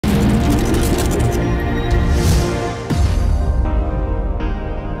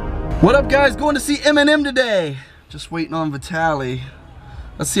What up, guys? Going to see Eminem today. Just waiting on Vitaly.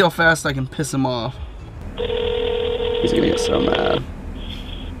 Let's see how fast I can piss him off. He's gonna get so mad.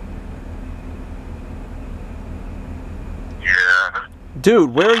 Yeah.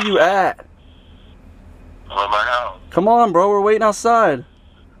 Dude, where are you at? I'm at my house. Come on, bro. We're waiting outside.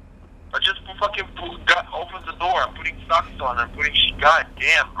 I just fucking opened the door. I'm putting socks on. I'm putting. God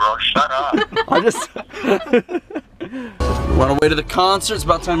damn, bro. Shut up. I just we're on our way to the concert. It's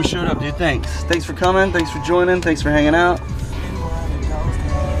about time you showed up, dude. Thanks. Thanks for coming. Thanks for joining. Thanks for hanging out.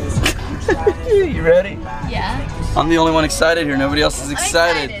 You ready? Yeah. I'm the only one excited here. Nobody else is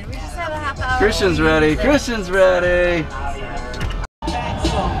excited. I'm excited. We just have a half hour. Christian's ready. Christian's ready.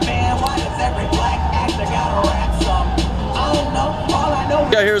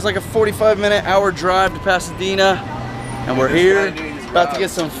 Yeah, here's like a 45-minute hour drive to Pasadena, and we're here about to get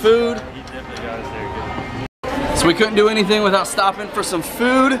some food. So we couldn't do anything without stopping for some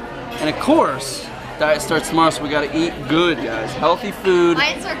food, and of course, diet starts tomorrow, so we gotta eat good, guys. Healthy food.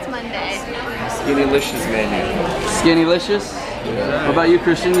 Mine starts Monday. Skinnylicious menu. Skinnylicious. Yeah. What about you,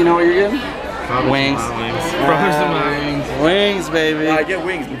 Christian? You know what you're getting? Probably wings. Wings, baby. I get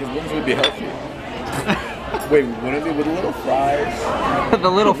wings because wings would be healthy. Wait, wouldn't it be with little fries? The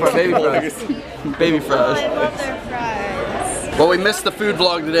little fries, baby fries. Baby fries. I love their fries. Well, we missed the food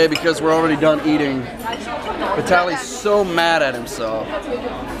vlog today because we're already done eating. Vitaly's so mad at himself.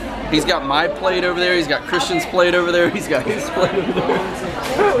 He's got my plate over there, he's got Christian's plate over there, he's got his plate over there.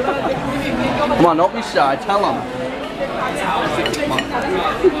 Come on, don't be shy, tell him. Come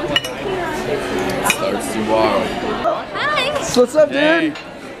on. Hi. So what's up, dude?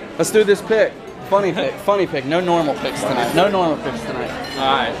 Let's do this pick. Funny pick. No normal picks tonight. No normal picks tonight.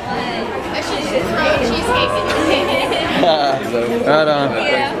 Alright. I should just cheesecake. Right on.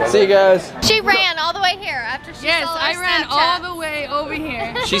 Yeah. See you guys. She ran all the way here after she Yes, saw I our ran Snapchat. all the way over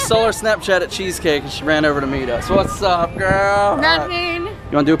here. She saw our Snapchat at Cheesecake and she ran over to meet us. What's up, girl? Nothing. You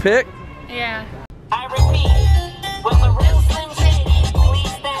wanna do a pick? Yeah. I repeat, with the real Slim Shady, please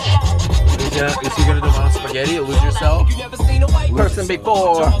stand up. Is he gonna do mono spaghetti or lose yourself? Person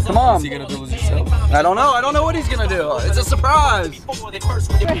before. Come on. Is he gonna do lose yourself? I don't know. I don't know what he's gonna do. It's a surprise.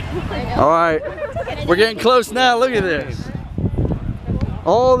 All right. We're getting close now. Look at this.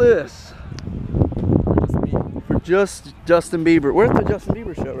 All this for just Justin Bieber. We're at the Justin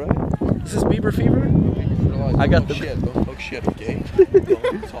Bieber show, right? Is this Bieber fever? I got the shit. Don't talk shit, okay?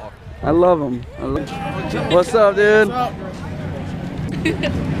 Don't talk. I love him. What's up, dude?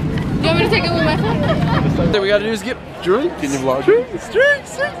 You want me to take it with my phone? What we gotta do is get drinks. Can you vlog? Drinks.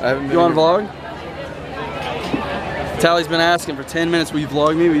 I haven't been You want to here. vlog? Tally's been asking for 10 minutes. Will you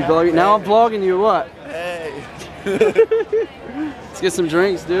vlog me? Will you vlog me? Now I'm vlogging you. What? Hey. Let's get some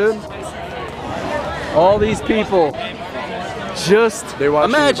drinks, dude. All these people. Just They're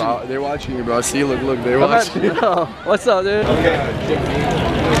watching imagine. you, bro. They're watching you, bro. See, look, they're watching you. Oh, what's up, dude?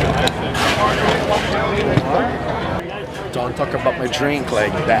 Don't talk about my drink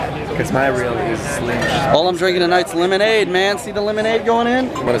like that, because my real is Slim. All I'm drinking tonight's lemonade, man. See the lemonade going in?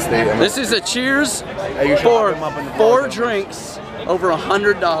 I'm gonna stay. This is a cheers you should for hop him up in the 4 vlog. drinks. Over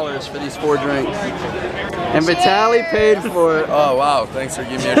 $100 for these 4 drinks. And Vitaly paid for it. Oh wow! Thanks for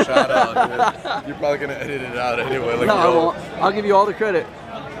giving me a shout out, dude. You're probably gonna edit it out anyway. Like No, I won't. I'll give you all the credit.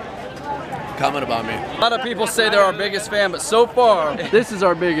 Comment about me. A lot of people say they're our biggest fan, but so far, this is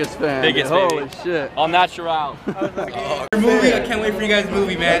our biggest fan. Holy shit. All natural. Movie, I can't wait for you guys'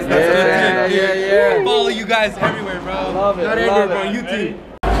 movie, man. Yeah. Follow you guys everywhere, bro. Love it, Not love everywhere, it. bro. YouTube.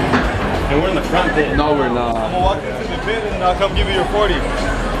 And we're in the front there. No, we're not. I'm gonna walk into the pit and I'll come give you your 40.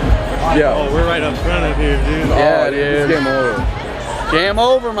 Yeah. Oh, we're right up front of here, dude. Yeah, dude. dude. Game over. Game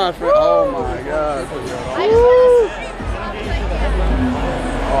over, my friend. Oh my god.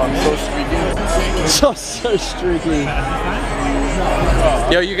 Oh, I'm so streaky. So streaky.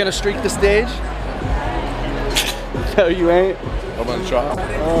 Yo, you gonna streak the stage? No, you ain't. I'm gonna try.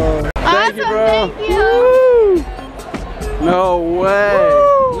 Thank you, bro. Thank you. Woo! No way.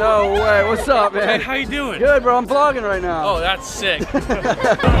 No way. What's up, man? How you doing? Good, bro. I'm vlogging right now. Oh, that's sick.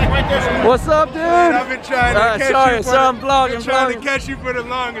 What's up, dude? I've been trying to catch sorry, you for I'm vlogging. been trying to catch you for the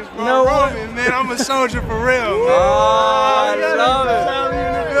longest, bro. No way. Roman, man, I'm a soldier for real, man. Oh, I love it.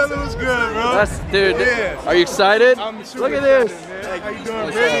 It was good, bro. That's, dude. Yeah. Are you excited? I'm super Look at this. excited, man. How you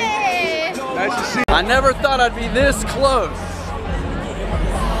doing, Hey. bro? Nice to see you. I never thought I'd be this close.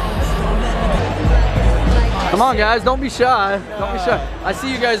 Come on, guys. Don't be shy. Don't be shy. I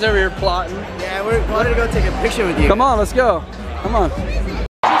see you guys over here plotting. Yeah, we wanted to go take a picture with you. Come on, let's go. Come on.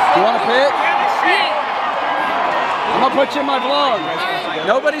 You want to pick? I'm gonna put you in my vlog.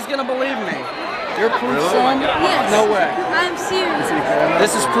 Nobody's gonna believe me. You're Proof's son? Yes. No way. I'm serious.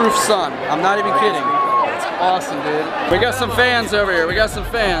 This is Proof's son. I'm not even kidding. It's awesome, dude. We got some fans over here. We got some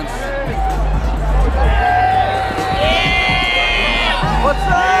fans. What's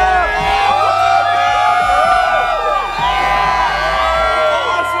up?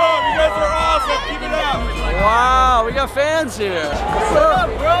 Awesome! You guys are awesome! Keep it up! Wow, we got fans here. What's up,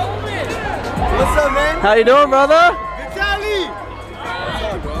 bro? What's up, man? How you doing, brother? Vitaly!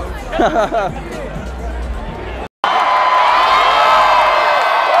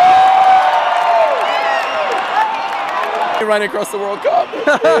 Running across the World Cup.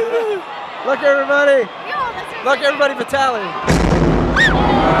 Look, everybody. Look, everybody, Vitaly.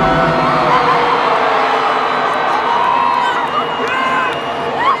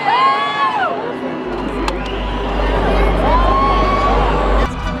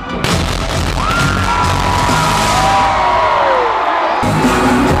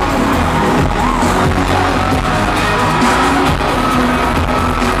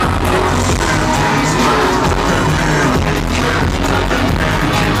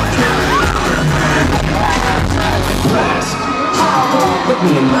 Look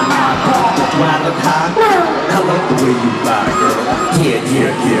me in my eye, do I look high? I like the way you lie, girl. Yeah.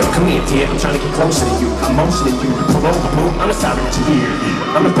 Come here, dear. I'm trying to get closer to you. I'm motioning you to pull over, boo. I'm sorry that you're here.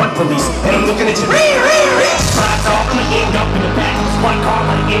 I'm the butt police, and I'm looking at you. Side dog, I'm gonna end up in the back. One car,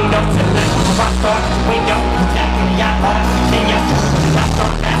 I'm gonna end up to the left. Rock star, window, back in the yacht bar. Then you stop,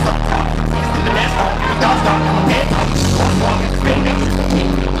 that's all. The last part, the dog star, I'm a dead dog. One walking, finger.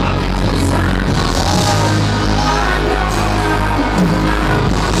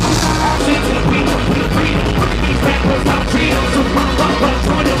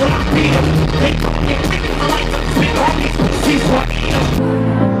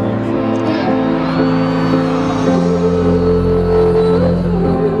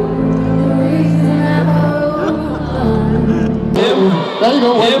 There you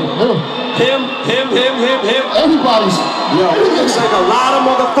go. Him. Everybody's. Yo, it looks like a lot of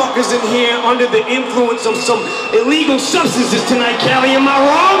motherfuckers in here under the influence of some illegal substances tonight, Callie. Am I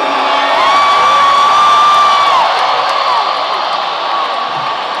wrong?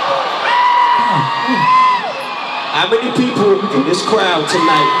 How many people in this crowd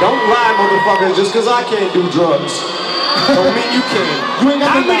tonight? Don't lie, motherfuckers, just because I can't do drugs. Don't mean you can.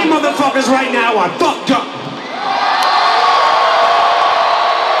 How many motherfuckers right now are fucked up?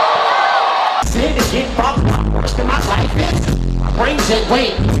 Sit and get fucked up. Worse than my life is. Brains at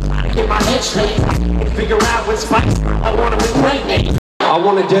weight. Get my head straight. And figure out what spice I want to impregnate. I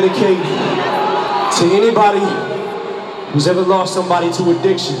want to dedicate to anybody who's ever lost somebody to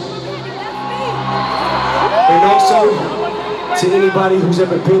addiction. And also to anybody who's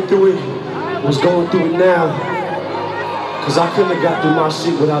ever been through it, who's going through it now. Cause I couldn't have got through my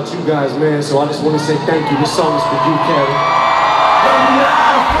shit without you guys, man. So I just want to say thank you. This song is for you, Callie.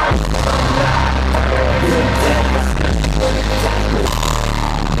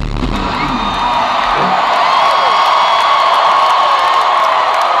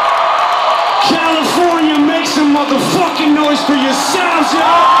 California, make some motherfucking noise for yourselves,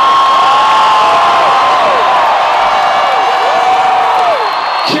 y'all!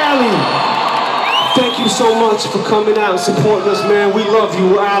 Callie, thank you so much for coming out and supporting us, man. We love you.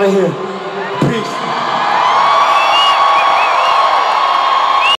 We're out of here. Peace.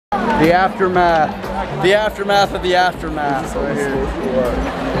 The aftermath. The aftermath of the aftermath right here.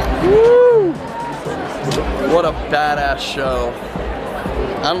 Woo! What a badass show.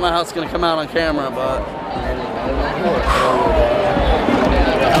 I don't know how it's gonna come out on camera, but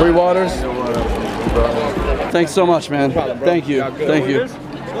free waters. Thanks so much, man. Thank you. Thank you.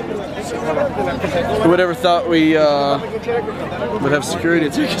 Who would ever thought we would have security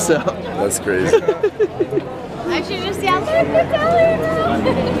take us out? That's crazy. I should just yell, look at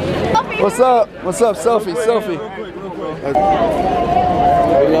Kelly. What's up? What's up? Selfie, selfie.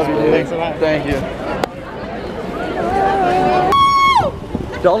 We love you, dude. Thanks a lot. Thank you.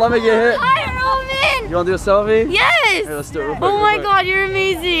 Don't let me get hit. Hi, Roman. You want to do a selfie? Yes. Here, let's do it real quick. Oh my God, you're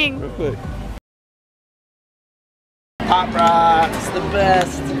amazing. Real quick. Pop rocks, the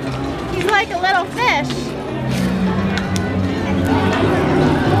best. He's like a little fish.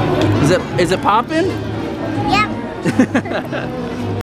 Is it popping? Yep.